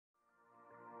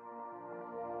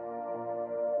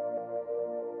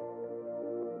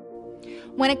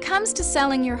When it comes to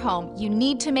selling your home, you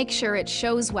need to make sure it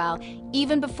shows well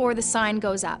even before the sign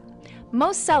goes up.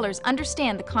 Most sellers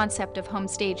understand the concept of home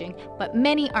staging, but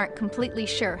many aren't completely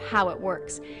sure how it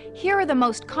works. Here are the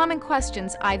most common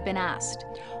questions I've been asked.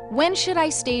 When should I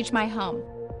stage my home?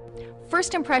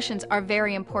 First impressions are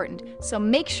very important, so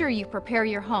make sure you prepare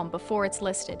your home before it's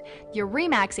listed. Your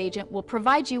RE/MAX agent will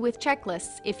provide you with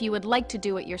checklists if you would like to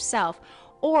do it yourself,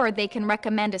 or they can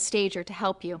recommend a stager to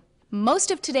help you.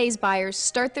 Most of today's buyers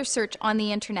start their search on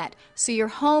the internet, so your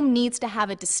home needs to have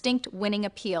a distinct winning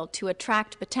appeal to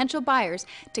attract potential buyers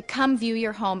to come view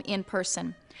your home in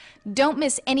person. Don't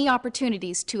miss any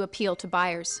opportunities to appeal to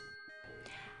buyers.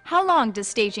 How long does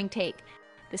staging take?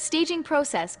 The staging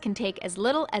process can take as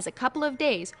little as a couple of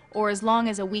days or as long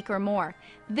as a week or more.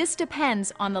 This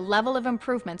depends on the level of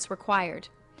improvements required.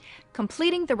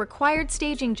 Completing the required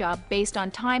staging job based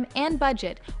on time and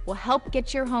budget will help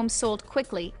get your home sold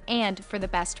quickly and for the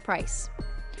best price.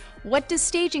 What does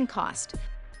staging cost?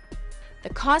 The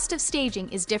cost of staging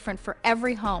is different for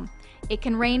every home. It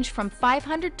can range from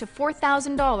 $500 to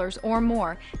 $4,000 or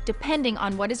more, depending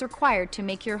on what is required to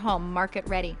make your home market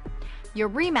ready. Your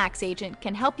RE/MAX agent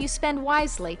can help you spend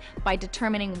wisely by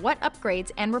determining what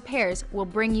upgrades and repairs will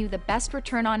bring you the best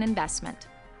return on investment.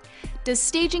 Does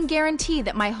staging guarantee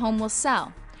that my home will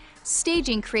sell?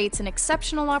 Staging creates an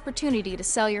exceptional opportunity to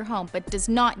sell your home, but does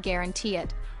not guarantee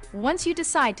it. Once you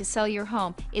decide to sell your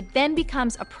home, it then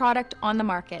becomes a product on the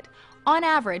market. On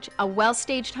average, a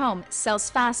well-staged home sells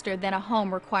faster than a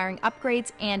home requiring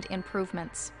upgrades and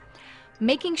improvements.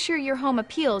 Making sure your home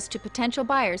appeals to potential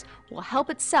buyers will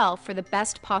help it sell for the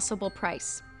best possible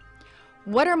price.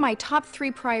 What are my top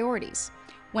 3 priorities?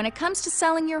 When it comes to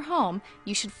selling your home,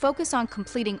 you should focus on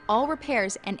completing all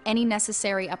repairs and any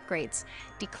necessary upgrades.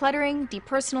 Decluttering,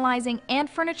 depersonalizing, and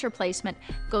furniture placement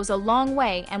goes a long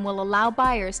way and will allow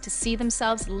buyers to see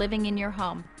themselves living in your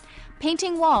home.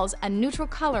 Painting walls a neutral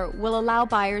color will allow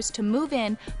buyers to move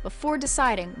in before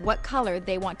deciding what color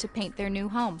they want to paint their new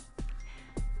home.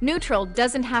 Neutral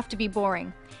doesn't have to be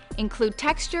boring. Include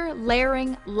texture,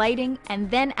 layering, lighting, and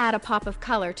then add a pop of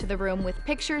color to the room with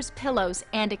pictures, pillows,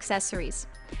 and accessories.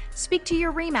 Speak to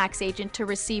your RE/MAX agent to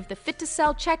receive the Fit to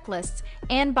Sell checklists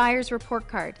and buyer's report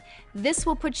card. This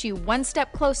will put you one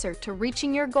step closer to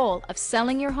reaching your goal of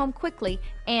selling your home quickly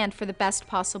and for the best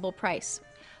possible price.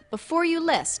 Before you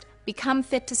list, become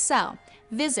fit to sell.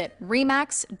 Visit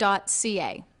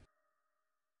remax.ca.